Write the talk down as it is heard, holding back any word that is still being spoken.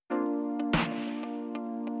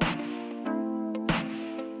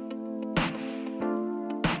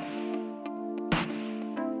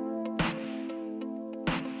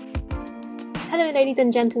Hello, ladies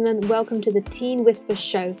and gentlemen. Welcome to the Teen Whisper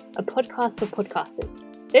Show, a podcast for podcasters.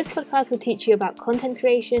 This podcast will teach you about content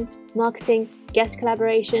creation, marketing, guest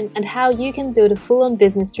collaboration, and how you can build a full-on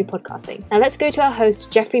business through podcasting. Now let's go to our host,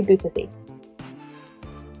 Jeffrey Bupathy.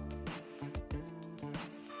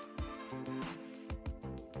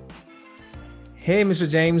 Hey, Mr.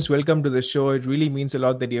 James, welcome to the show. It really means a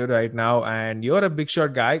lot that you're right now, and you're a big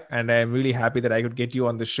shot guy, and I'm really happy that I could get you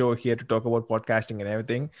on the show here to talk about podcasting and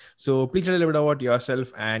everything. So please tell a little bit about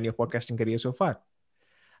yourself and your podcasting career so far.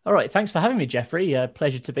 All right. Thanks for having me, Jeffrey.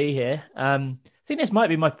 Pleasure to be here. I think this might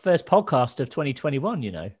be my first podcast of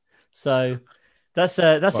 2021, so that's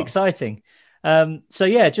exciting.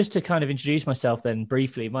 Just to kind of introduce myself then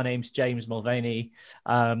briefly, my name's James Mulvany.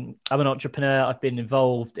 I'm an entrepreneur. I've been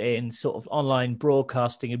involved in sort of online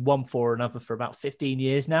broadcasting in one form or another for about 15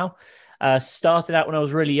 years now. Started out when I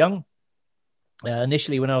was really young.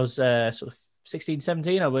 Initially when I was sort of 16,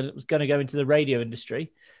 17, I was going to go into the radio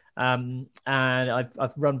industry. And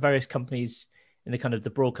I've run various companies in the kind of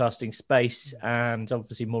the broadcasting space. And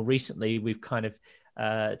obviously more recently, we've kind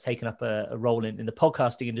of taken up a role in the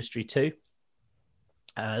podcasting industry too.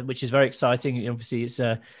 Which is very exciting. Obviously, it's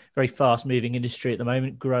a very fast-moving industry at the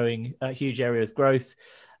moment, growing a huge area of growth.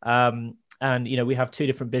 We have two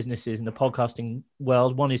different businesses in the podcasting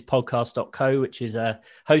world. One is podcast.co, which is a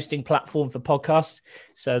hosting platform for podcasts.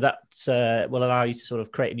 So that will allow you to sort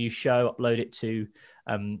of create a new show, upload it to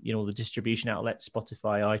the distribution outlets,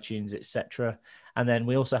 Spotify, iTunes, etc. And then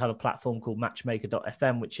we also have a platform called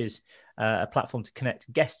matchmaker.fm, which is a platform to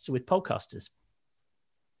connect guests with podcasters.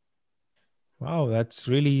 Wow, that's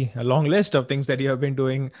really a long list of things that you have been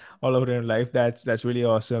doing all over your life. That's really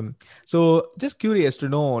awesome. So just curious to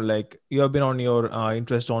know, like you have been on your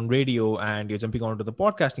interest on radio and you're jumping onto the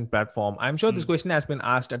podcasting platform. I'm sure this question has been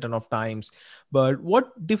asked a ton of times, but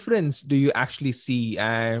what difference do you actually see?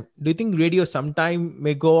 Do you think radio sometime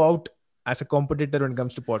may go out as a competitor when it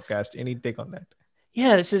comes to podcast? Any take on that?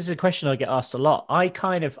 Yeah, this is a question I get asked a lot. I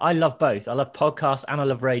love both. I love podcasts and I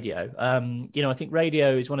love radio. I think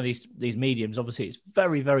radio is one of these mediums. Obviously, it's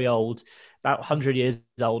very, very old, about 100 years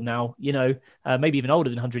old now, maybe even older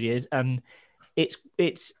than 100 years. And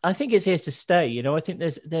I think it's here to stay. I think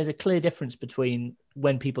there's a clear difference between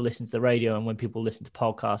when people listen to the radio and when people listen to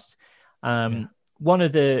podcasts. One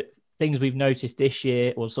of the things we've noticed this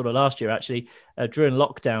year, or sort of last year actually, during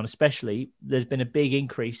lockdown especially, there's been a big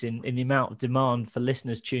increase in the amount of demand for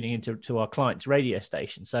listeners tuning into our clients' radio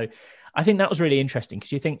station. So I think that was really interesting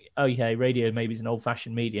because you think, oh yeah, radio maybe is an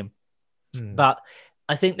old-fashioned medium. But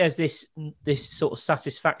I think there's this sort of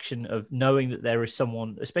satisfaction of knowing that there is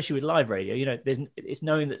someone, especially with live radio, it's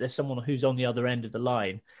knowing that there's someone who's on the other end of the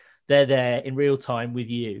line. They're there in real time with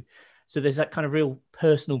you. So there's that kind of real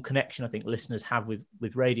personal connection I think listeners have with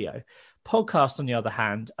radio. Podcasts, on the other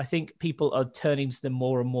hand, I think people are turning to them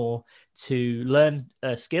more and more to learn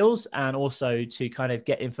skills and also to kind of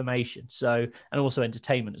get information. And also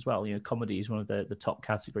entertainment as well. Comedy is one of the top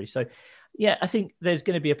categories. So yeah, I think there's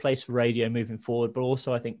going to be a place for radio moving forward, but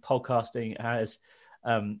also I think podcasting has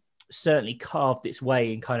certainly carved its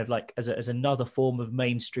way in kind of like as another form of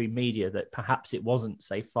mainstream media that perhaps it wasn't,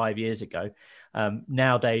 say, 5 years ago.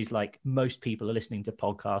 Nowadays, like most people are listening to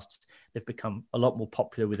podcasts, they've become a lot more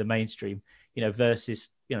popular with the mainstream,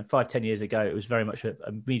 versus 5-10 years ago, it was very much a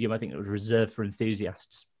medium I think that was reserved for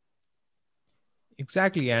enthusiasts.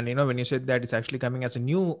 Exactly. And, when you said that it's actually coming as a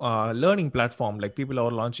new learning platform, like people are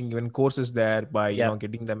launching even courses there by,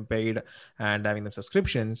 getting them paid and having them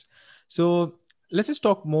subscriptions. So let's just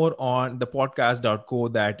talk more on the podcast.co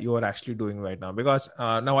that you are actually doing right now, because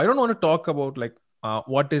now I don't want to talk about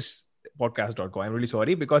what is podcast.co. I'm really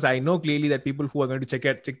sorry, because I know clearly that people who are going to check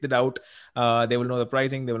it out, they will know the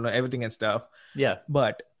pricing, they will know everything and stuff. Yeah.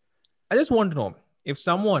 But I just want to know, if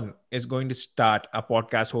someone is going to start a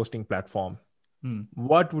podcast hosting platform,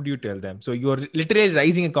 what would you tell them? So you're literally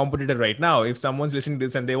rising a competitor right now. If someone's listening to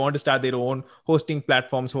this and they want to start their own hosting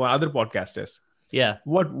platforms for other podcasters,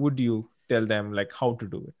 what would you tell them, like how to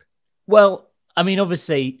do it? Well, I mean,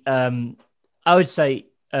 obviously, I would say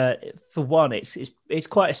for one, it's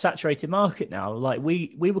quite a saturated market now. Like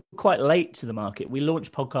we were quite late to the market. We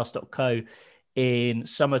launched podcast.co in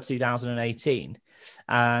summer 2018,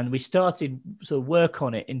 and we started sort of work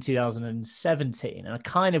on it in 2017. And I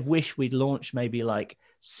kind of wish we'd launched maybe like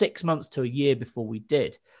 6 months to a year before we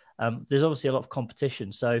did. There's obviously a lot of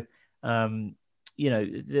competition, so.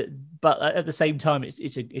 But at the same time,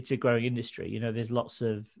 it's a growing industry. There's lots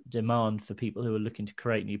of demand for people who are looking to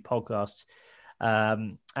create new podcasts,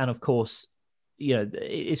 and of course,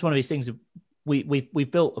 it's one of these things.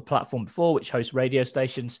 We've built a platform before which hosts radio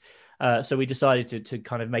stations, so we decided to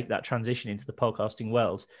kind of make that transition into the podcasting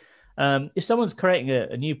world. If someone's creating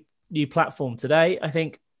a new platform today, I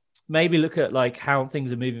think maybe look at like how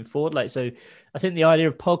things are moving forward. Like, so I think the idea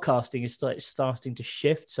of podcasting is starting to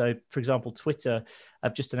shift. So, for example, Twitter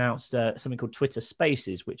have just announced something called Twitter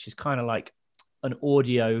Spaces, which is kind of like an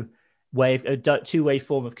audio wave, a two-way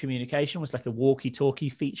form of communication. Was like a walkie-talkie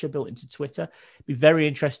feature built into Twitter. It'd be very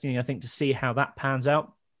interesting, I think, to see how that pans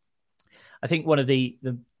out. I think one of the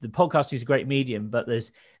podcasting is a great medium, but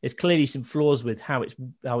there's clearly some flaws with how it's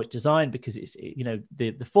designed, because it's, you know,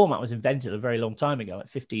 the format was invented a very long time ago, like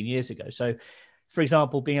 15 years ago. So, for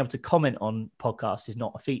example, being able to comment on podcasts is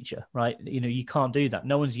not a feature, right? You know, you can't do that.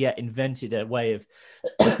 No one's yet invented a way of,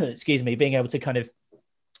 excuse me, being able to kind of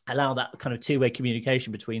allow that kind of two-way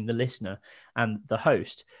communication between the listener and the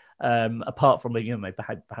host. Apart from, you know,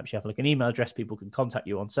 perhaps you have like an email address people can contact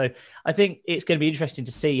you on. So I think it's going to be interesting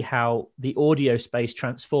to see how the audio space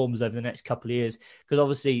transforms over the next couple of years, because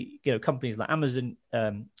obviously, you know, companies like Amazon,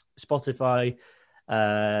 Spotify,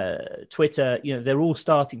 Twitter, you know, they're all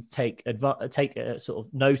starting to take a sort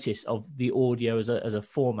of notice of the audio as a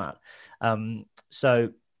format. So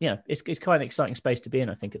yeah, it's quite an exciting space to be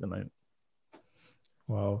in, I think, at the moment.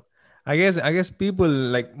 Wow. I guess people,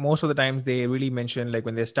 like, most of the times they really mention, like,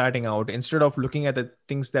 when they're starting out, instead of looking at the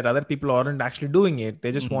things that other people aren't actually doing it,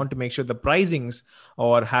 they just want to make sure the pricings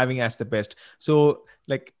are having as the best. So,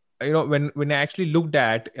 like, you know, when I actually looked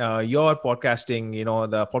at your podcasting, you know,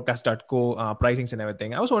 the podcast.co pricings and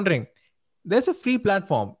everything, I was wondering, there's a free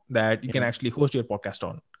platform that you can actually host your podcast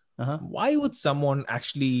on. Why would someone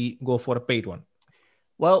actually go for a paid one?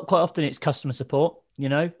 Well, quite often it's customer support. You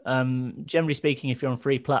know, generally speaking, if you're on a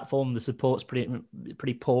free platform, the support's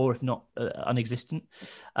pretty poor, if not non-existent.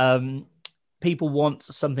 People want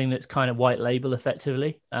something that's kind of white label,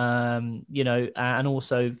 effectively. You know, and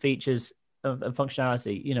also features and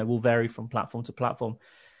functionality, you know, will vary from platform to platform.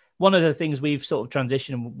 One of the things we've sort of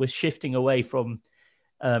transitioned, we're shifting away from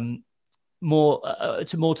more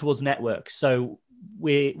towards networks. So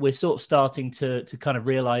we're sort of starting to kind of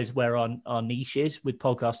realize where our niche is with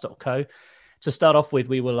podcast.co. To start off with,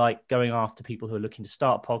 we were like going after people who are looking to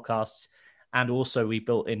start podcasts, and also we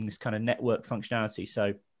built in this kind of network functionality.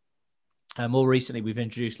 So more recently, we've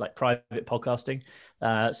introduced like private podcasting.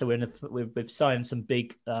 So we've signed some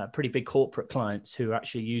pretty big corporate clients who are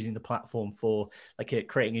actually using the platform for like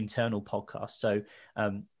creating internal podcasts. So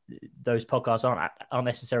those podcasts aren't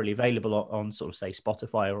necessarily available on sort of, say,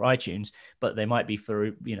 Spotify or iTunes, but they might be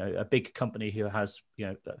for, you know, a big company who has, you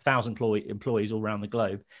know, 1,000 employees all around the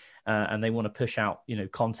globe. And they want to push out, you know,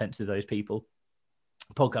 content to those people.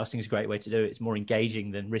 Podcasting is a great way to do it. It's more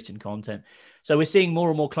engaging than written content. So we're seeing more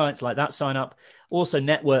and more clients like that sign up. Also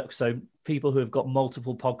networks, so people who have got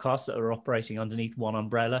multiple podcasts that are operating underneath one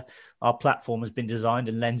umbrella. Our platform has been designed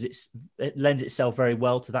and it lends itself very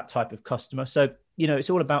well to that type of customer. So, you know,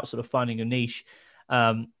 it's all about sort of finding a niche.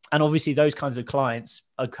 And obviously those kinds of clients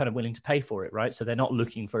are kind of willing to pay for it, right? So they're not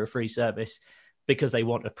looking for a free service, because they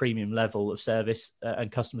want a premium level of service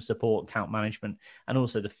and customer support, account management, and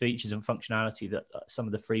also the features and functionality that some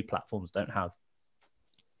of the free platforms don't have.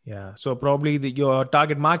 Yeah. So probably your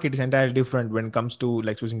target market is entirely different when it comes to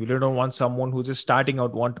like choosing. You don't want someone who's just starting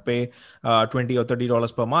out, want to pay $20 or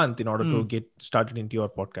 $30 per month in order to get started into your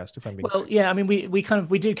podcast. If I'm being well, yeah, I mean,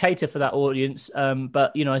 we do cater for that audience.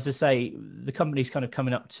 But, you know, as I say, the company's kind of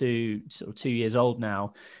coming up to sort of 2 years old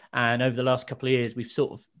now. And over the last couple of years, we've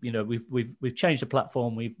sort of, you know, we've changed the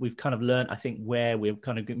platform. We've kind of learned, I think, where we're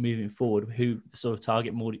kind of moving forward, who the sort of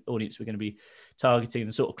target audience we're going to be targeting,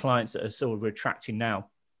 the sort of clients that are sort of we're attracting now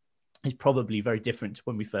is probably very different to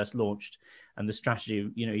when we first launched. And the strategy,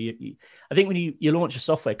 you know, I think when you launch a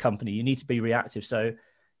software company, you need to be reactive. So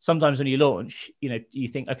sometimes when you launch, you know, you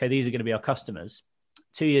think, okay, these are going to be our customers.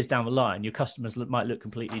 2 years down the line, your customers might look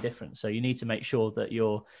completely different. So you need to make sure that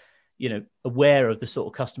you're, you know, aware of the sort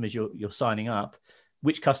of customers you're signing up,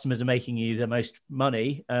 which customers are making you the most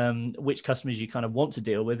money, which customers you kind of want to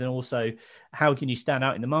deal with, and also how can you stand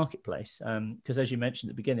out in the marketplace? Because as you mentioned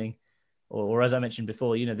at the beginning, or as I mentioned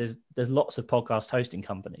before, you know, there's lots of podcast hosting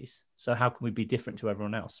companies. So how can we be different to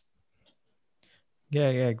everyone else? Yeah,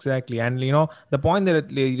 exactly. And, you know, the point that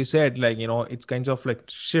you said, like, you know, it's kinds of like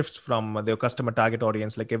shifts from the customer target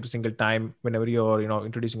audience, like every single time, whenever you're, you know,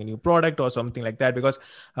 introducing a new product or something like that, because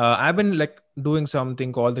I've been like doing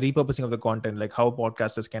something called the repurposing of the content, like how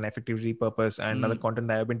podcasters can effectively repurpose and other content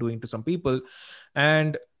that I've been doing to some people.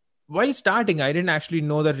 And while starting, I didn't actually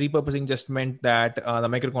know that repurposing just meant that the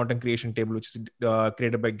micro content creation table, which is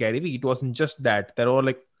created by Gary Vee, it wasn't just that. There are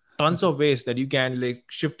like tons of ways that you can like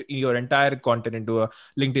shift your entire content into a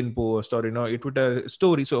LinkedIn post or, you know, a Twitter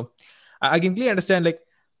story. So I can clearly understand, like,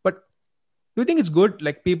 but Do you think it's good,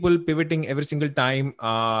 like people pivoting every single time,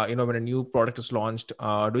 when a new product is launched?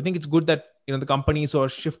 Do you think it's good that, the companies are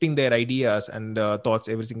shifting their ideas and thoughts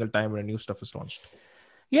every single time when a new stuff is launched?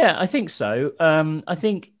 Yeah, I think so. I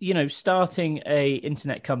think, starting a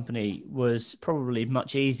internet company was probably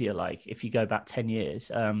much easier. Like if you go back 10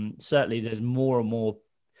 years, certainly there's more and more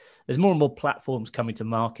platforms coming to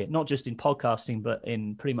market, not just in podcasting, but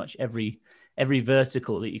in pretty much every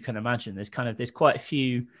vertical that you can imagine. There's quite a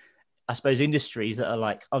few, I suppose, industries that are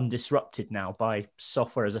like undisrupted now by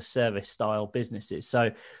software as a service style businesses.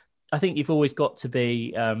 So I think you've always got to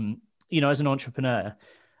be, as an entrepreneur,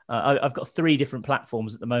 I've got 3 different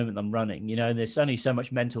platforms at the moment I'm running, and there's only so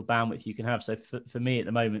much mental bandwidth you can have. So for me at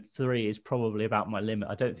the moment, 3 is probably about my limit.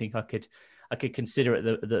 I don't think I could consider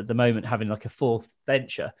at the moment having like a 4th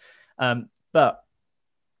venture. But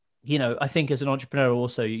I think as an entrepreneur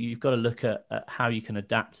also, you've got to look at how you can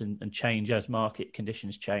adapt and change as market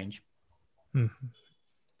conditions change. Mm-hmm.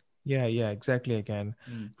 Yeah, exactly. Again,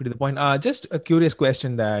 to the point. Just a curious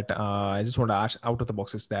question that I just want to ask out of the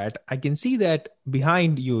box is that I can see that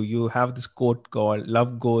behind you have this quote called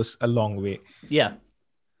 "Love goes a long way." Yeah.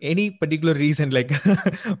 Any particular reason, like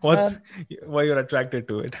why you're attracted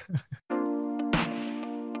to it?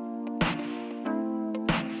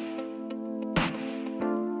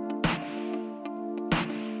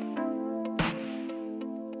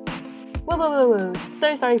 Whoa.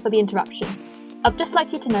 So sorry for the interruption. I'd just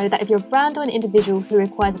like you to know that if you're a brand or an individual who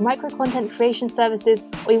requires micro-content creation services,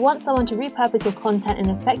 or you want someone to repurpose your content in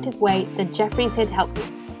an effective way, then Jeffrey's here to help you.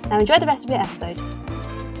 Now enjoy the rest of your episode.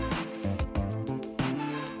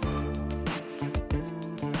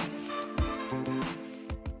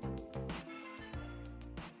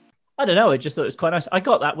 I don't know. I just thought it was quite nice. I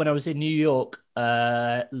got that when I was in New York,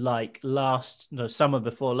 summer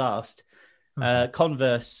before last.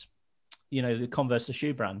 Converse, the Converse, the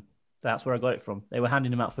shoe brand. That's where I got it from. They were handing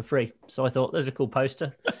them out for free. So I thought, there's a cool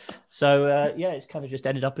poster. So, it's kind of just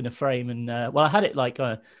ended up in a frame. And, I had it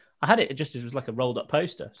I had it just as it was like a rolled up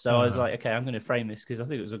poster. So I was like, okay, I'm going to frame this because I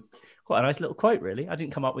think it was quite a nice little quote, really. I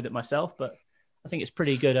didn't come up with it myself, but I think it's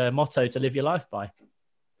pretty good motto to live your life by.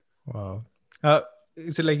 Wow.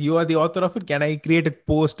 So like you are the author of it. Can I create a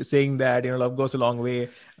post saying that, love goes a long way,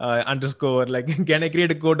 _, like, can I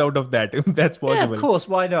create a quote out of that if that's possible? Yeah, of course.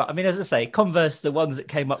 Why not? I mean, as I say, Converse, the ones that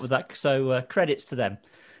came up with that. So credits to them.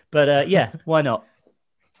 But why not?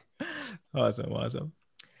 Awesome.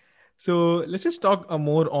 So let's just talk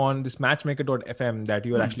more on this matchmaker.fm that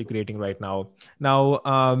you're actually creating right now.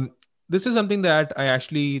 Now, this is something that I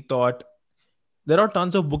actually thought there are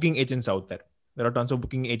tons of booking agents out there. There are tons of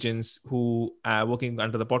booking agents who are working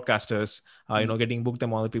under the podcasters, getting booked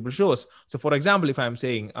them on the people's shows. So for example, if I'm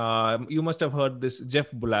saying, you must have heard this Jeff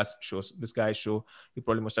Bullas shows, this guy's show, you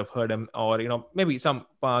probably must have heard him, or, maybe some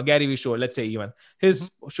Gary Vee show, let's say even. His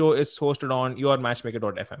show is hosted on your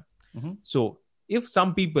matchmaker.fm. So if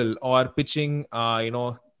some people are pitching,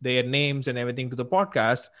 their names and everything to the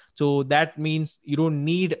podcast, so that means you don't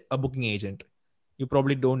need a booking agent. You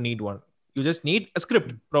probably don't need one. You just need a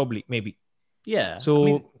script, probably, maybe. Yeah.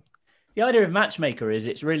 So the idea of Matchmaker is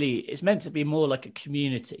it's meant to be more like a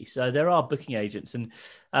community. So there are booking agents and,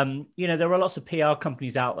 there are lots of PR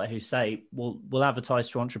companies out there who say, we'll advertise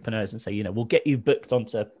to entrepreneurs and say, we'll get you booked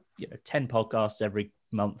onto, 10 podcasts every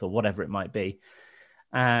month or whatever it might be.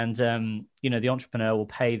 And, the entrepreneur will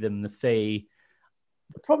pay them the fee.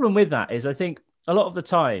 The problem with that is I think a lot of the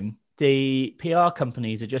time the PR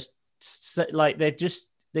companies are just like,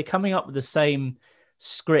 they're coming up with the same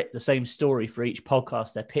script, the same story for each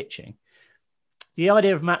podcast they're pitching. The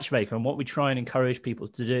idea of Matchmaker and what we try and encourage people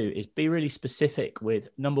to do is be really specific with,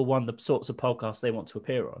 number one, the sorts of podcasts they want to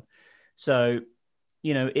appear on. So,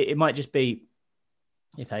 it might just be,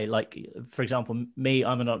 okay, like, for example, me,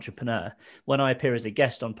 I'm an entrepreneur. When I appear as a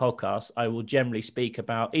guest on podcasts, I will generally speak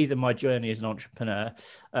about either my journey as an entrepreneur.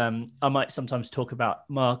 I might sometimes talk about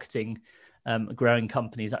marketing, growing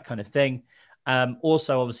companies, that kind of thing.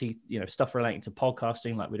 Also, obviously, stuff relating to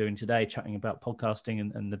podcasting, like we're doing today, chatting about podcasting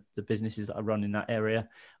and the businesses that I run in that area,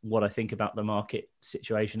 what I think about the market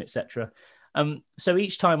situation, etc. So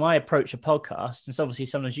each time I approach a podcast, and so obviously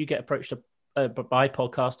sometimes you get approached by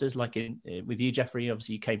podcasters, like with you, Jeffrey.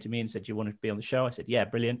 Obviously, you came to me and said you wanted to be on the show. I said, yeah,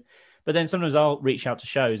 brilliant. But then sometimes I'll reach out to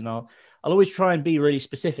shows and I'll always try and be really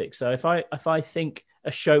specific. So if I think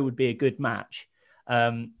a show would be a good match,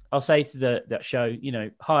 I'll say to that show,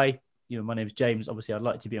 hi. My name is James. Obviously, I'd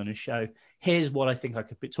like to be on his show. Here's what I think I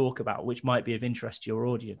could talk about, which might be of interest to your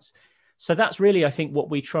audience. So that's really, I think, what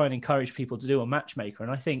we try and encourage people to do on Matchmaker.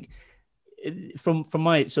 And I think from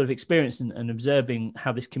my sort of experience and observing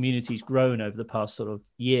how this community's grown over the past sort of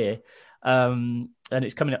year, and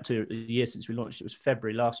it's coming up to a year since we launched. It was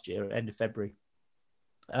February last year, end of February.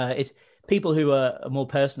 It's people who are more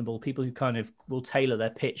personable, people who kind of will tailor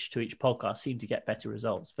their pitch to each podcast seem to get better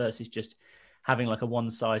results versus just having like a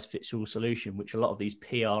one-size-fits-all solution, which a lot of these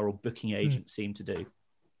PR or booking agents seem to do.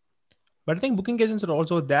 But I think booking agents are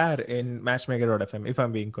also there in Matchmaker.fm, if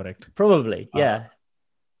I'm being correct. Probably, yeah.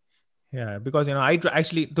 Yeah, because, I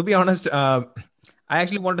actually, to be honest, I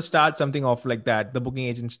actually want to start something off like that, the booking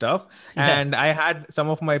agent stuff. Yeah. And I had some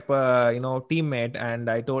of my, teammate, and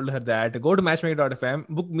I told her that go to Matchmaker.fm,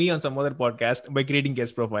 book me on some other podcast by creating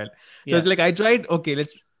guest profile. So it's like, I tried, okay,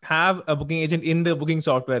 let's have a booking agent in the booking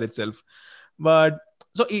software itself. But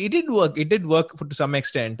so it did work. It did work to some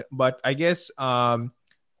extent. But I guess,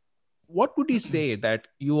 what would you say that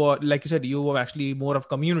you are, like you said, you are actually more of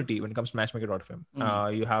community when it comes to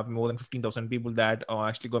Matchmaker.fm? You have more than 15,000 people that are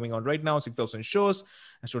actually going on right now, 6,000 shows.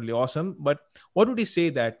 That's totally awesome. But what would you say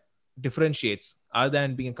that differentiates, other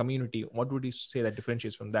than being a community, what would you say that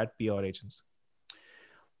differentiates from that PR agents?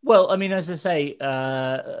 Well, I mean, as I say,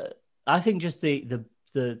 I think just the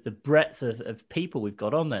breadth of people we've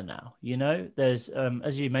got on there now. There's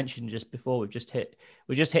as you mentioned just before, we just hit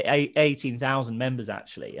 18,000 members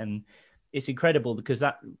actually, and it's incredible because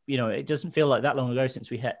that it doesn't feel like that long ago since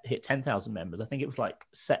we hit 10,000 members. I think it was like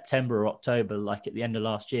September or October, like at the end of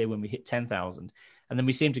last year when we hit 10,000, and then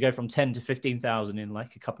we seem to go from 10 to 15,000 in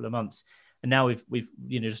like a couple of months. And now we've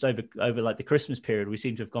just over like the Christmas period, we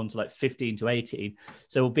seem to have gone to like 15 to 18.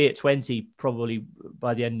 So we'll be at 20 probably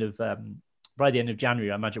by the end of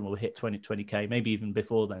January. I imagine we'll hit 20K, maybe even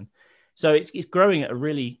before then. So it's growing at a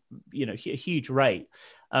really a huge rate.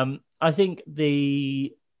 I think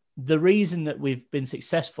the reason that we've been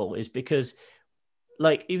successful is because,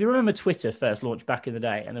 like, if you remember Twitter first launched back in the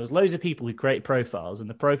day, and there was loads of people who created profiles, and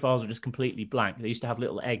the profiles were just completely blank. They used to have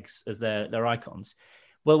little eggs as their icons.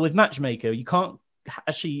 Well, with Matchmaker, you can't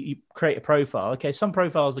actually create a profile. Okay, some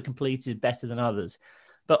profiles are completed better than others,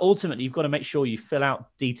 but ultimately you've got to make sure you fill out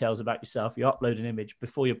details about yourself. You upload an image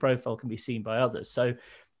before your profile can be seen by others. So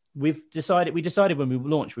we decided when we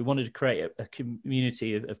launched, we wanted to create a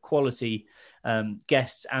community of quality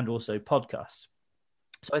guests and also podcasts.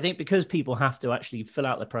 So I think because people have to actually fill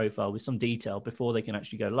out their profile with some detail before they can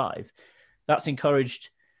actually go live, that's encouraged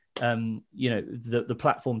the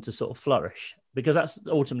platform to sort of flourish, because that's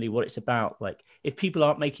ultimately what it's about. Like, if people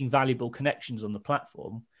aren't making valuable connections on the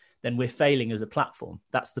platform, then we're failing as a platform.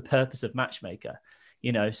 That's the purpose of Matchmaker,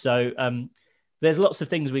 So there's lots of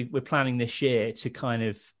things we're planning this year to kind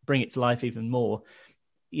of bring it to life even more.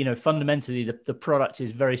 Fundamentally, the product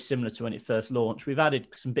is very similar to when it first launched. We've added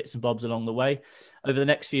some bits and bobs along the way. Over the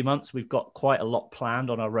next few months, we've got quite a lot planned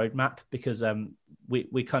on our roadmap, because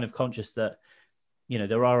we're kind of conscious that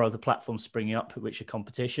there are other platforms springing up which are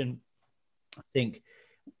competition. I think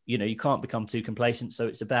you can't become too complacent. So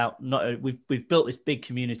it's about we've built this big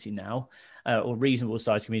community now, or reasonable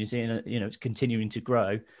sized community, and it's continuing to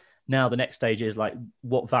grow. Now the next stage is like,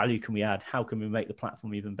 what value can we add? How can we make the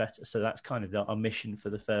platform even better? So that's kind of our mission for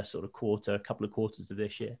the first sort of couple of quarters of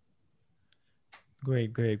this year.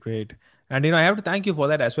 Great. And I have to thank you for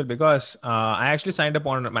that as well, because I actually signed up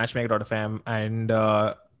on Matchmaker.fm, and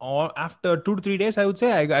after 2 to 3 days, I would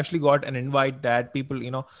say, I actually got an invite that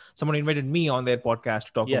people, someone invited me on their podcast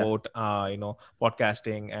to talk about,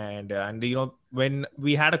 podcasting. And when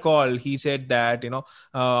we had a call, he said that,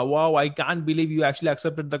 wow, I can't believe you actually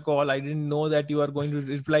accepted the call. I didn't know that you are going to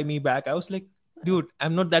reply me back. I was like, dude,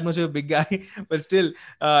 I'm not that much of a big guy, but still,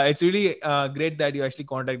 it's really great that you actually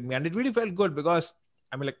contacted me. And it really felt good, because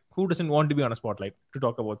I mean, like, who doesn't want to be on a spotlight to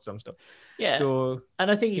talk about some stuff? Yeah. So,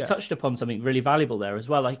 and I think you've touched upon something really valuable there as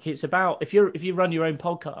well. Like, it's about, if you run your own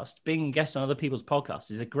podcast, being a guest on other people's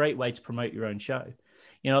podcasts is a great way to promote your own show.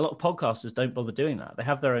 A lot of podcasters don't bother doing that. They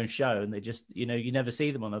have their own show, and they just, you never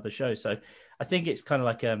see them on other shows. So I think it's kind of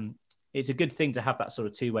like, it's a good thing to have that sort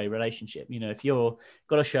of two-way relationship. If you're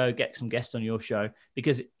got a show, get some guests on your show,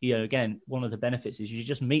 because, again, one of the benefits is you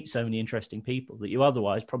just meet so many interesting people that you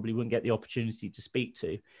otherwise probably wouldn't get the opportunity to speak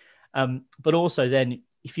to. But also then,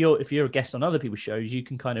 if you're a guest on other people's shows, you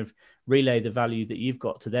can kind of relay the value that you've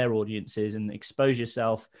got to their audiences and expose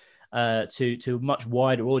yourself to a much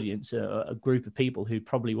wider audience, a group of people who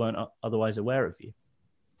probably weren't otherwise aware of you.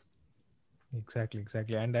 Exactly.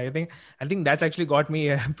 And I think that's actually got me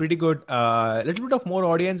a pretty good, little bit of more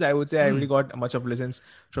audience. I would say I really got much of listens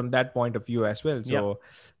from that point of view as well. So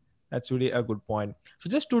that's really a good point. So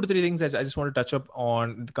just 2 to 3 things that I just want to touch up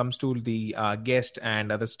on when it comes to the guest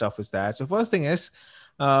and other stuff is that. So first thing is,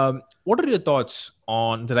 what are your thoughts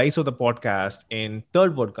on the rise of the podcast in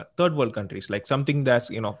third world countries, like something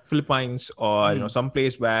that's, Philippines or, some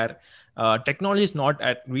place where technology is not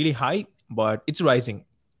at really high, but it's rising.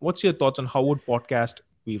 What's your thoughts on how would podcast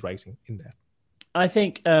be rising in there? I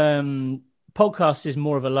think podcast is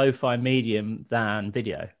more of a lo-fi medium than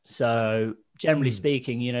video. So generally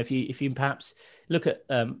speaking, if you perhaps look at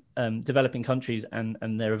developing countries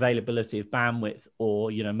and their availability of bandwidth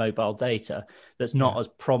or mobile data, that's not as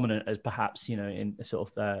prominent as perhaps in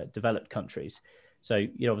sort of developed countries. So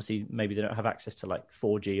obviously maybe they don't have access to like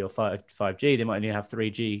 4G or 5G. They might only have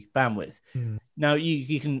 3G bandwidth. Now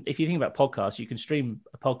you can, if you think about podcasts, you can stream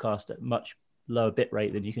a podcast at much lower bit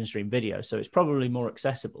rate than you can stream video, so it's probably more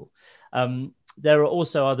accessible. There are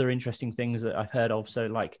also other interesting things that I've heard of. So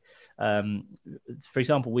like, for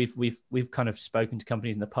example, we've kind of spoken to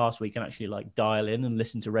companies in the past where you can actually like dial in and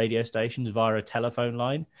listen to radio stations via a telephone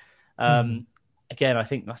line. Again, I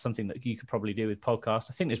think that's something that you could probably do with podcasts.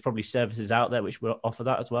 I think there's probably services out there which will offer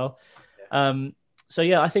that as well. So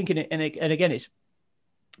yeah, I think and again, it's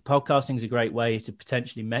podcasting is a great way to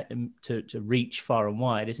potentially to reach far and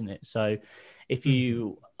wide, isn't it? So if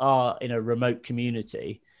you are in a remote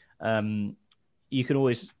community, you can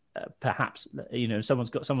always perhaps someone's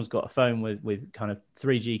got a phone with kind of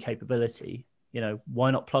 3G capability.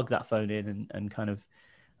 Why not plug that phone in and kind of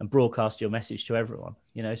and broadcast your message to everyone?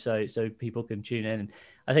 So people can tune in. And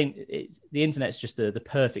I think the internet's just the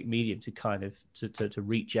perfect medium to kind of to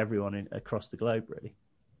reach everyone across the globe, really.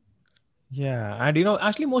 Yeah. And,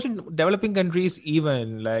 actually most in developing countries,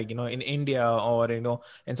 even like, in India or,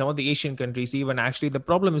 in some of the Asian countries, even actually the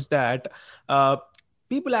problem is that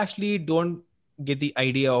people actually don't get the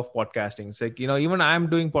idea of podcasting. It's like, even I'm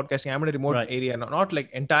doing podcasting, I'm in a remote area, not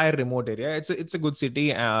like entire remote area. It's a good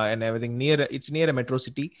city and everything it's near a metro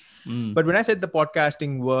city. But when I said the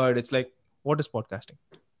podcasting word, it's like, what is podcasting?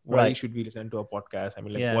 Why should we listen to a podcast? I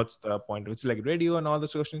mean, like, what's the point? It's like radio and all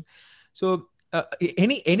this question. So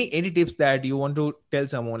any tips that you want to tell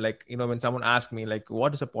someone, like, when someone asks me like,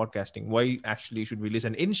 what is a podcasting, why actually should we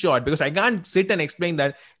listen, in short? Because I can't sit and explain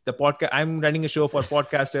that the podcast, I'm running a show for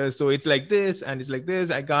podcasters, so it's like this and it's like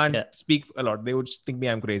this. I can't speak a lot. They would think me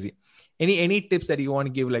I'm crazy. Any tips that you want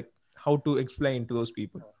to give, like how to explain to those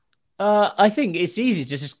people? I think it's easy to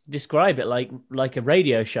just describe it like a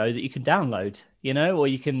radio show that you can download, or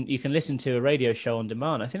you can listen to a radio show on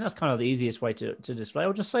demand. I think that's kind of the easiest way to display.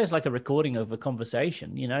 Or just say it's like a recording of a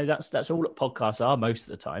conversation. That's all that podcasts are most of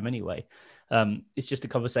the time anyway. It's just a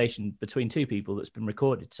conversation between two people that's been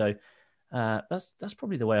recorded. So that's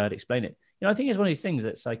probably the way I'd explain it. I think it's one of these things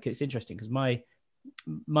that's like, it's interesting because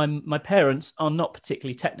my parents are not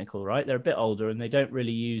particularly technical, right? They're a bit older and they don't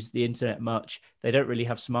really use the internet much. They don't really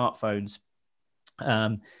have smartphones.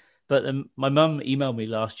 But my mum emailed me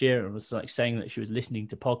last year and was like saying that she was listening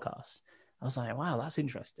to podcasts. I was like, wow, that's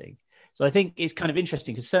interesting. So I think it's kind of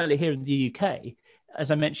interesting because certainly here in the UK,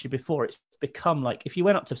 as I mentioned before, it's become like, if you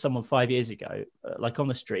went up to someone 5 years ago, like on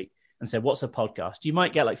the street and said, what's a podcast? You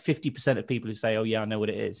might get like 50% of people who say, oh yeah, I know what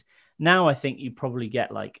it is. Now I think you probably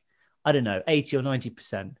get like, I don't know, 80 or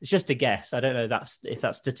 90%. It's just a guess. I don't know if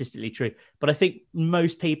that's statistically true. But I think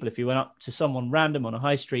most people, if you went up to someone random on a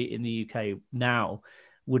high street in the UK now,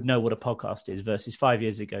 would know what a podcast is versus 5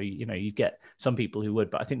 years ago. You'd get some people who would,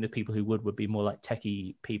 but I think the people who would be more like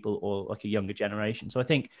techie people or like a younger generation. So I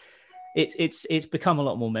think it's become a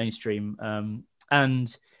lot more mainstream.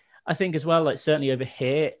 And I think as well, like certainly over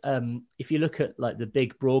here, if you look at like the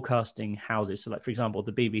big broadcasting houses, so like, for example,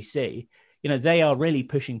 the BBC, they are really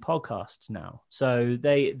pushing podcasts now. So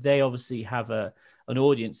they obviously have an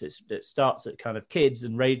audience that starts at kind of kids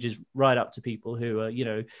and ranges right up to people who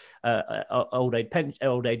are old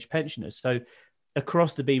age pensioners. So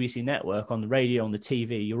across the BBC network, on the radio, on the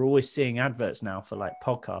TV, you're always seeing adverts now for like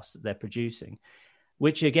podcasts that they're producing,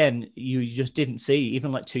 which again, you just didn't see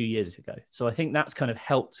even like 2 years ago. So I think that's kind of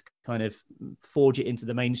helped kind of forge it into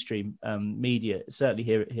the mainstream media, certainly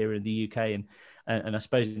here in the UK and I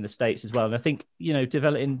suppose in the States as well. And I think,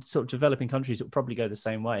 in sort of developing countries, it will probably go the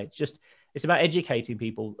same way. It's about educating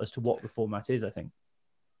people as to what the format is, I think.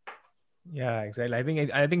 Yeah, exactly. I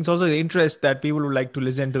think it's also the interest that people would like to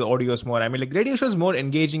listen to the audios more. I mean, like radio show is more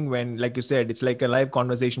engaging when, like you said, it's like a live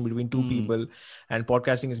conversation between two people, and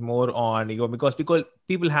podcasting is more on, because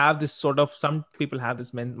people have this some people have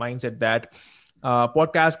this mindset that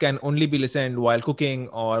podcast can only be listened while cooking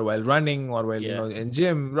or while running or while, in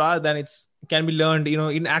gym, rather than it can be learned,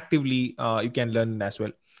 inactively, you can learn as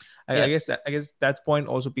well. I guess that's point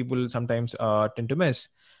also people sometimes tend to miss.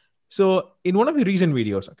 So in one of your recent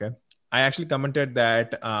videos, okay, I actually commented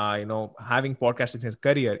that, having podcasting as a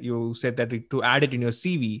career, you said that to add it in your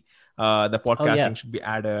CV, the podcasting should be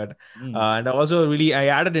added. And also I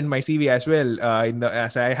added in my CV as well,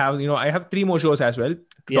 as I have, I have 3 more shows as well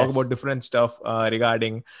to talk about different stuff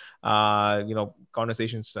regarding,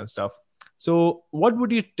 conversations and stuff. So what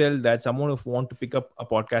would you tell that someone who want to pick up a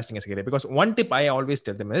podcasting as a career? Because one tip I always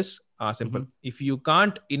tell them is simple. If you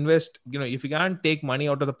can't invest, if you can't take money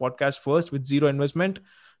out of the podcast first with zero investment,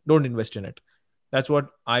 don't invest in it. That's what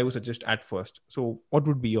I would suggest at first. So what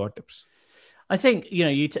would be your tips? I think,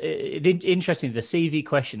 interesting, the CV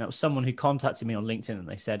question, that was someone who contacted me on LinkedIn and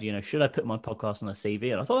they said, should I put my podcast on a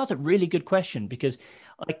CV? And I thought that's a really good question, because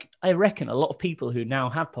I reckon a lot of people who now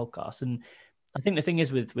have podcasts, and I think the thing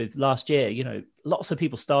is with last year, lots of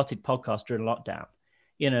people started podcasts during lockdown,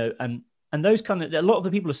 and those a lot of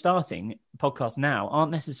the people who are starting podcasts now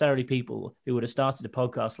aren't necessarily people who would have started a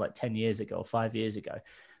podcast like 10 years ago or 5 years ago.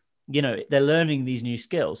 They're learning these new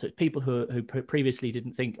skills. So it's people who previously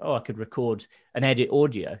didn't think, I could record and edit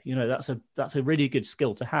audio. That's a really good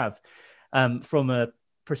skill to have. From a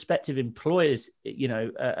prospective employer's,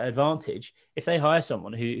 advantage, if they hire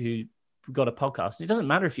someone who got a podcast, it doesn't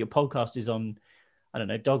matter if your podcast is on, I don't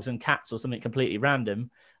know, dogs and cats or something completely random.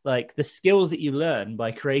 Like, the skills that you learn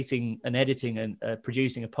by creating and editing and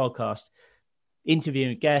producing a podcast,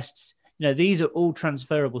 interviewing guests, these are all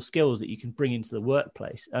transferable skills that you can bring into the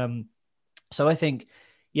workplace. So I think,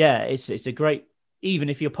 it's a great, even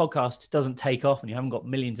if your podcast doesn't take off and you haven't got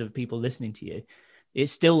millions of people listening to you,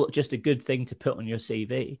 it's still just a good thing to put on your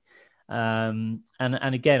CV. And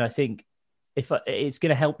again, I think if it's going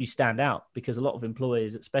to help you stand out, because a lot of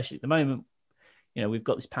employers, especially at the moment, we've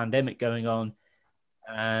got this pandemic going on,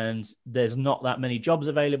 and there's not that many jobs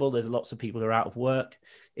available. There's lots of people who are out of work.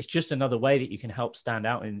 It's just another way that you can help stand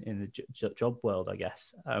out in the job world, I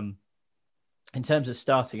guess. In terms of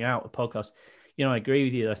starting out a podcast, I agree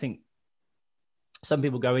with you. I think some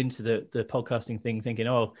people go into the podcasting thing thinking,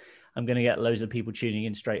 I'm going to get loads of people tuning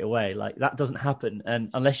in straight away. Like, that doesn't happen. And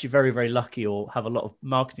unless you're very, very lucky or have a lot of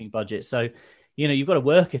marketing budget. So, you've got to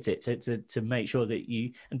work at it to make sure that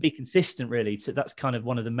and be consistent, really. So that's kind of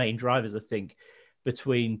one of the main drivers, I think,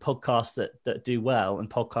 between podcasts that do well and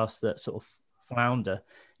podcasts that sort of flounder.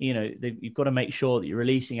 You've got to make sure that you're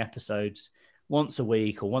releasing episodes once a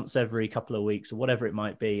week or once every couple of weeks or whatever it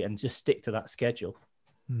might be, and just stick to that schedule.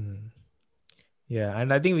 Yeah.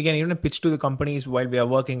 And I think we can even pitch to the companies while we are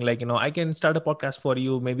working, like, I can start a podcast for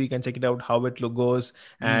you. Maybe you can check it out, how it goes.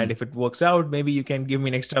 And if it works out, maybe you can give me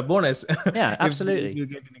an extra bonus. Yeah, absolutely. If you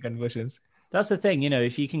get any conversions. That's the thing,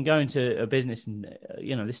 if you can go into a business and,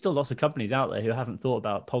 there's still lots of companies out there who haven't thought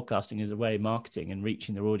about podcasting as a way of marketing and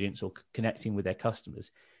reaching their audience or connecting with their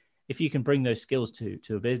customers. If you can bring those skills to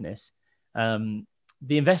a business, the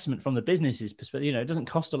investment from the business's perspective, it doesn't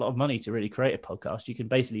cost a lot of money to really create a podcast. You can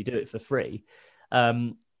basically do it for free.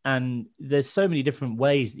 And there's so many different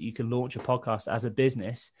ways that you can launch a podcast as a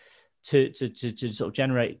business to sort of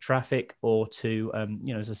generate traffic, or to,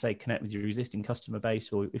 as I say, connect with your existing customer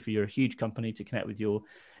base, or if you're a huge company, to connect with your,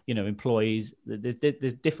 employees. There's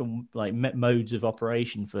different modes of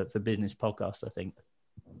operation for business podcasts, I think.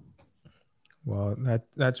 Wow,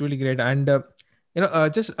 that's really great. And I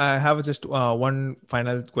have just one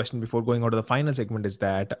final question before going on to the final segment. Is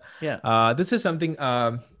that this is something.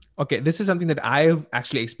 This is something that I've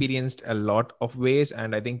actually experienced a lot of ways,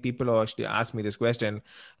 and I think people actually ask me this question.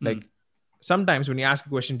 Like, sometimes when you ask a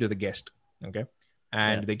question to the guest,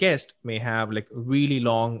 and the guest may have like really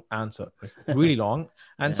long answer, really long,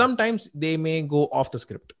 and sometimes they may go off the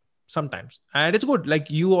script. Sometimes, and it's good.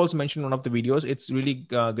 Like you also mentioned in one of the videos, it's really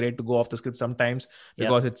great to go off the script sometimes,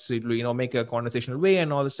 because it's make a conversational way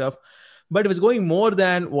and all this stuff. But if it's going more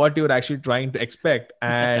than what you're actually trying to expect,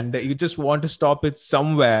 and you just want to stop it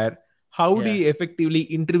somewhere, how do you effectively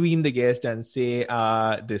intervene the guest and say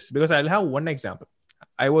this? Because I'll have one example.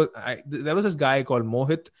 There was this guy called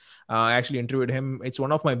Mohit. I actually interviewed him. It's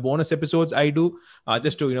one of my bonus episodes I do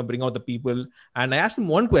just to bring out the people. And I asked him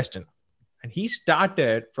one question, and he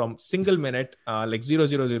started from single minute like 000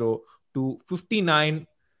 to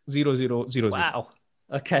 59,000. Wow.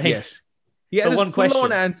 Okay. Yes. He had one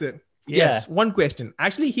full-on answer. Yes, one question.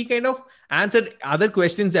 Actually, he kind of answered other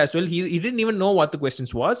questions as well. He didn't even know what the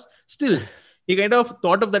questions was. Still, he kind of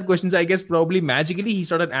thought of that questions, I guess, probably magically. He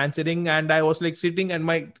started answering, and I was like sitting,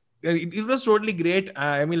 and it was totally great.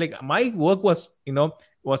 I mean, like, my work was,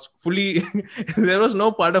 was fully, there was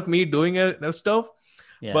no part of me doing stuff.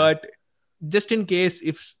 Yeah. But just in case,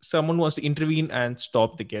 if someone wants to intervene and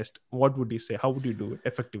stop the guest, what would you say? How would you do it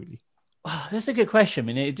effectively? Oh, that's a good question. I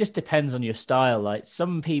mean, it just depends on your style. Like,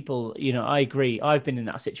 some people, I agree. I've been in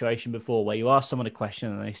that situation before where you ask someone a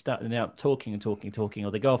question and they start talking, or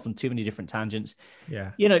they go off on too many different tangents.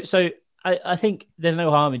 Yeah. So I think there's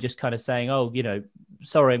no harm in just kind of saying,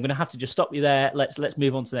 sorry, I'm going to have to just stop you there. Let's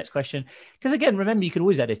move on to the next question. Because again, remember, you can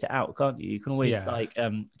always edit it out, can't you? You can always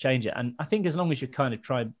change it. And I think as long as you kind of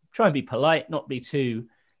try and be polite, not be too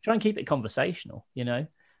try and keep it conversational,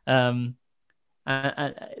 and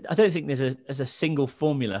I don't think there's a single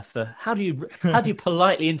formula for how do you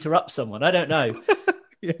politely interrupt someone. I don't know.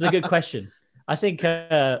 It's a good question. I think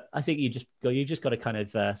you just got to kind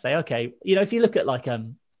of say, okay, if you look at like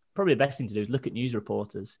probably the best thing to do is look at news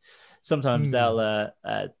reporters. Sometimes they'll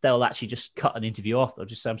actually just cut an interview off. They'll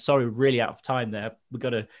just say, I'm sorry, we're really out of time there. We've got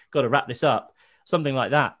to wrap this up. Something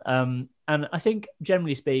like that. And I think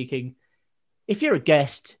generally speaking, if you're a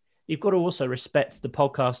guest, you've got to also respect the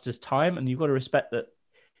podcaster's time, and you've got to respect that,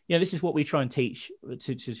 this is what we try and teach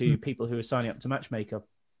to people who are signing up to Matchmaker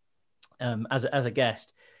as a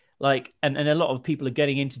guest. Like, and a lot of people are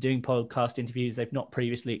getting into doing podcast interviews. They've not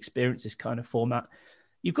previously experienced this kind of format.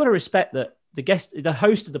 You've got to respect that the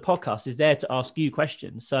host of the podcast is there to ask you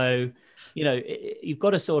questions. So, you've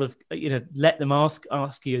got to sort of, let them ask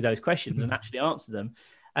you those questions and actually answer them.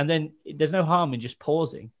 And then there's no harm in just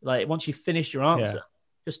pausing. Like, once you've finished your answer,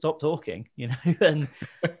 just stop talking, and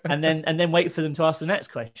then wait for them to ask the next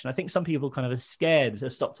question. I think some people kind of are scared to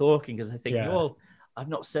stop talking because they think, well, I've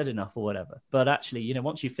not said enough or whatever. But actually,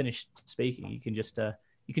 once you've finished speaking, you can just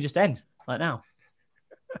end like now.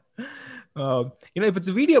 If it's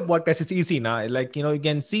a video podcast, it's easy now. Like, you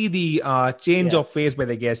can see the change of face by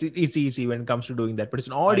the guest. It's easy when it comes to doing that. But it's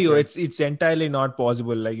an audio. It's entirely not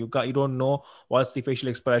possible. Like, you don't know what's the facial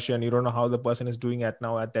expression. You don't know how the person is doing it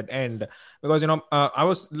now at that end. Because, I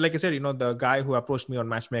was, like I said, the guy who approached me on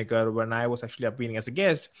Matchmaker when I was actually appearing as a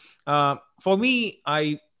guest, for me,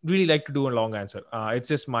 I really like to do a long answer. It's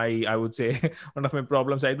just I would say, one of my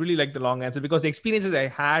problems. I really like the long answer because the experiences I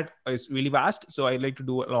had is really vast. So I like to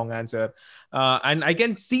do a long answer. And I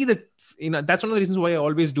can see that, that's one of the reasons why I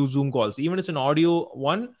always do Zoom calls. Even if it's an audio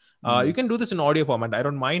one, you can do this in audio format. I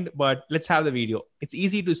don't mind, but let's have the video. It's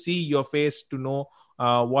easy to see your face to know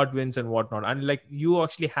what wins and what not. And like, you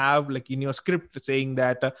actually have like in your script saying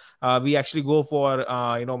that we actually go for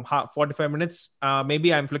 45 minutes.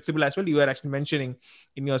 Maybe I'm flexible as well. You are actually mentioning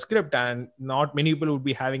in your script, and not many people would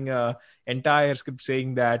be having a entire script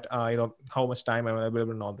saying that how much time I'm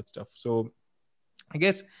available and all that stuff. So I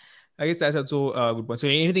guess that's also a good point. So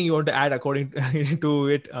anything you want to add according to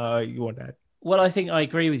it, you want to add? Well, I think I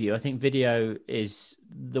agree with you. I think video is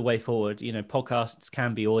the way forward. Podcasts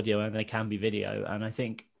can be audio and they can be video. And I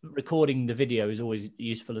think recording the video is always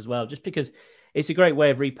useful as well, just because it's a great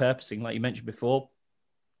way of repurposing, like you mentioned before,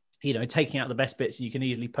 taking out the best bits. You can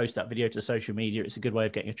easily post that video to social media. It's a good way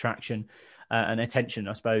of getting attraction and attention,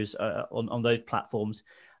 I suppose, on those platforms.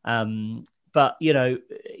 But,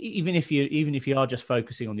 even if you are just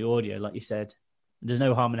focusing on the audio, like you said, there's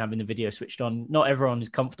no harm in having the video switched on. Not everyone is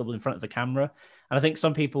comfortable in front of the camera. And I think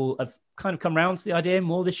some people have kind of come around to the idea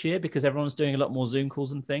more this year because everyone's doing a lot more Zoom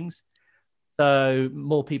calls and things. So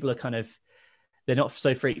more people are they're not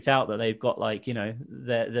so freaked out that they've got like,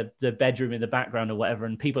 the bedroom in the background or whatever,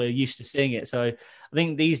 and people are used to seeing it. So I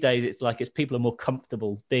think these days it's people are more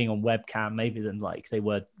comfortable being on webcam maybe than like they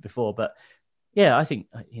were before. But yeah, I think,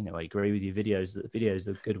 I agree with you. Video is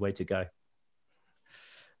a good way to go.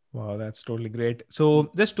 Wow, that's totally great.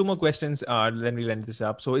 So just two more questions, then we'll end this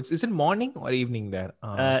up. So is it morning or evening there?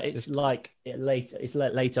 It's like late. It's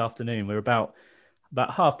late afternoon. We're about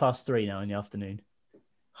 3:30 now in the afternoon.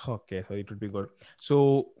 Okay, so it would be good.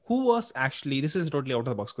 So who was actually? This is a totally out of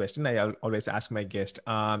the box question. I always ask my guest.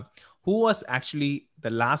 Who was actually the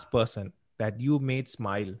last person that you made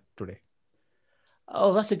smile today?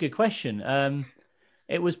 Oh, that's a good question.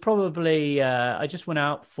 It was probably, I went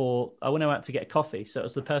out to get a coffee. So it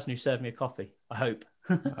was the person who served me a coffee, I hope.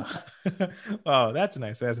 Oh, that's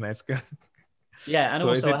nice. That's nice. Yeah. And so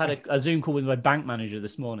also I had a Zoom call with my bank manager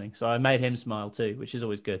this morning. So I made him smile too, which is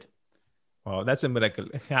always good. Oh, that's a miracle.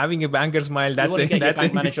 Having a banker smile, that's you want to get your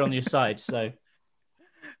bank manager on your side. So.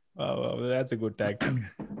 Oh, that's a good tag.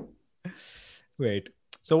 Wait.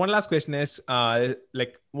 So one last question is,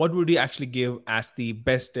 what would you actually give as the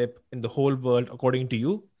best tip in the whole world, according to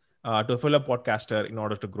you, to a fellow podcaster in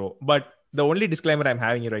order to grow? But the only disclaimer I'm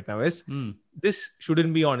having here right now is this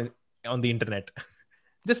shouldn't be on the internet.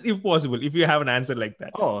 Just if possible, if you have an answer like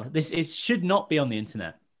that. Oh, it should not be on the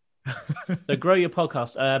internet. So grow your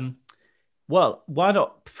podcast. Well, why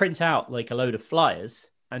not print out like a load of flyers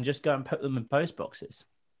and just go and put them in post boxes?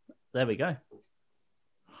 There we go.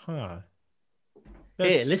 Huh.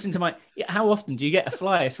 Here, listen to my... How often do you get a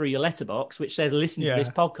flyer through your letterbox which says, listen to this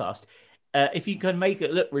podcast? If you can make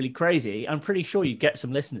it look really crazy, I'm pretty sure you'd get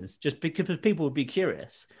some listeners just because people would be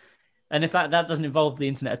curious. And in fact, that doesn't involve the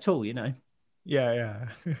internet at all, Yeah.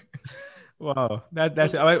 Wow.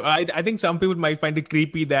 I think some people might find it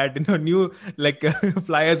creepy that, new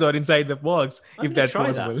flyers are inside the box, if that's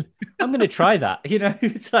possible. I'm going to try that.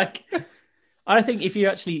 It's like... I think if you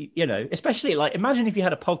actually, especially like, imagine if you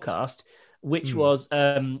had a podcast which was,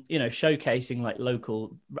 showcasing like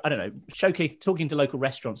local, talking to local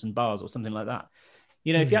restaurants and bars or something like that.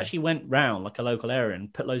 If you actually went round like a local area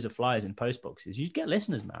and put loads of flyers in post boxes, you'd get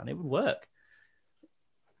listeners, man. It would work.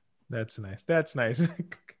 That's nice.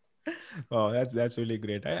 Oh, that's really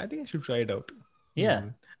great. I think I should try it out. Yeah.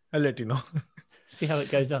 I'll let you know. See how it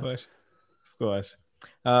goes on. Of course.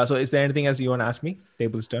 So is there anything else you want to ask me?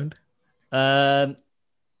 Tables turned. I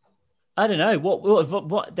don't know.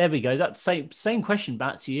 What? There we go. That same question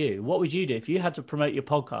back to you. What would you do if you had to promote your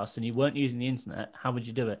podcast and you weren't using the internet? How would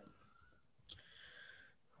you do it?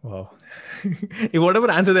 Wow. If whatever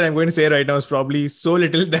answer that I'm going to say right now is probably so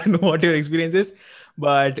little than what your experience is,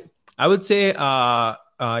 but I would say,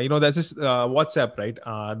 there's this WhatsApp, right?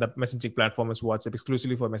 The messaging platform is WhatsApp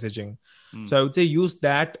exclusively for messaging. So I would say use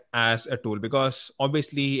that as a tool, because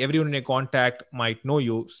obviously everyone in your contact might know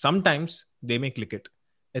you. Sometimes they may click it.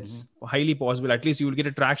 It's highly possible. At least you will get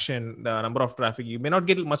a traction, the number of traffic. You may not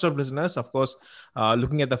get much of listeners. Of course,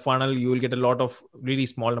 looking at the funnel, you will get a lot of really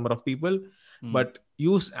small number of people. But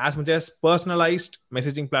use as much as personalized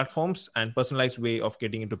messaging platforms and personalized way of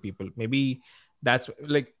getting into people. Maybe that's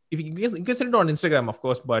like, if you can send it on Instagram, of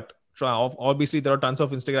course, but obviously there are tons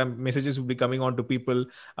of Instagram messages will be coming on to people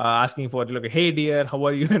asking for like, hey dear, how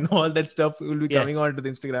are you, and all that stuff will be coming on to the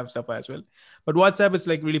Instagram stuff as well. But WhatsApp is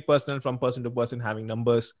like really personal, from person to person, having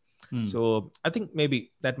numbers. So I think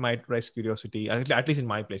maybe that might raise curiosity, at least in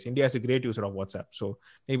my place. India is a great user of WhatsApp, so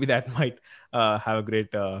maybe that might have a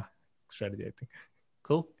great strategy, I think.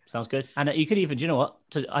 Cool. Sounds good. And you could even, you know what?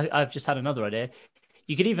 I've just had another idea.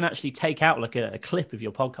 You could even actually take out like a clip of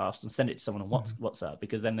your podcast and send it to someone on WhatsApp,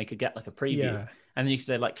 because then they could get like a preview. And then you could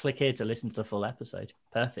say like, click here to listen to the full episode.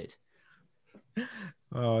 Perfect.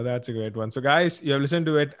 Oh, that's a great one. So guys, you have listened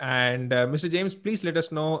to it. And Mr. James, please let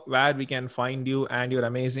us know where we can find you and your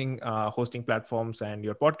amazing hosting platforms and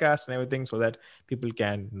your podcast and everything, so that people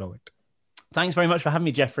can know it. Thanks very much for having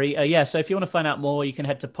me, Jeffrey. So if you want to find out more, you can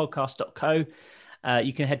head to podcast.co.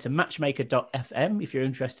 You can head to matchmaker.fm if you're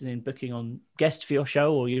interested in booking on guest for your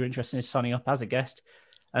show, or you're interested in signing up as a guest.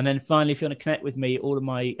 And then finally, if you want to connect with me, all of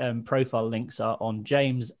my profile links are on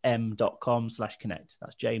jamesm.com/connect.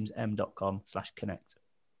 That's jamesm.com/connect.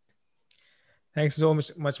 Thanks so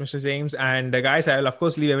much, Mr. James. And guys, I will of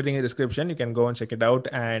course leave everything in the description. You can go and check it out.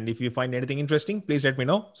 And if you find anything interesting, please let me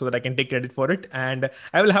know so that I can take credit for it. And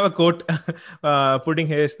I will have a quote putting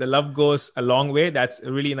his, the love goes a long way. That's a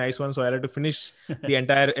really nice one. So I'll have to finish the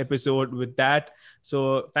entire episode with that.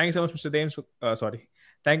 So thanks so much, Mr. James.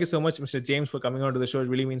 Thank you so much, Mr. James, for coming on to the show. It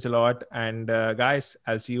really means a lot. And guys,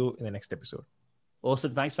 I'll see you in the next episode.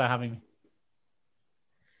 Awesome. Thanks for having me.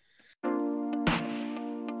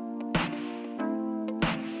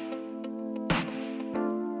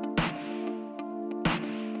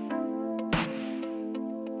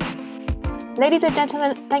 Ladies and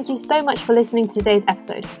gentlemen, thank you so much for listening to today's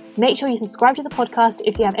episode. Make sure you subscribe to the podcast.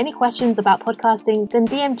 If you have any questions about podcasting, then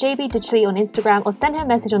DM JB Digitally on Instagram or send her a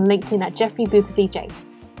message on LinkedIn at Jeffrey BooperVJ.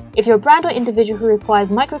 If you're a brand or individual who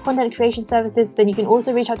requires micro content creation services, then you can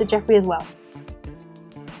also reach out to Jeffrey as well.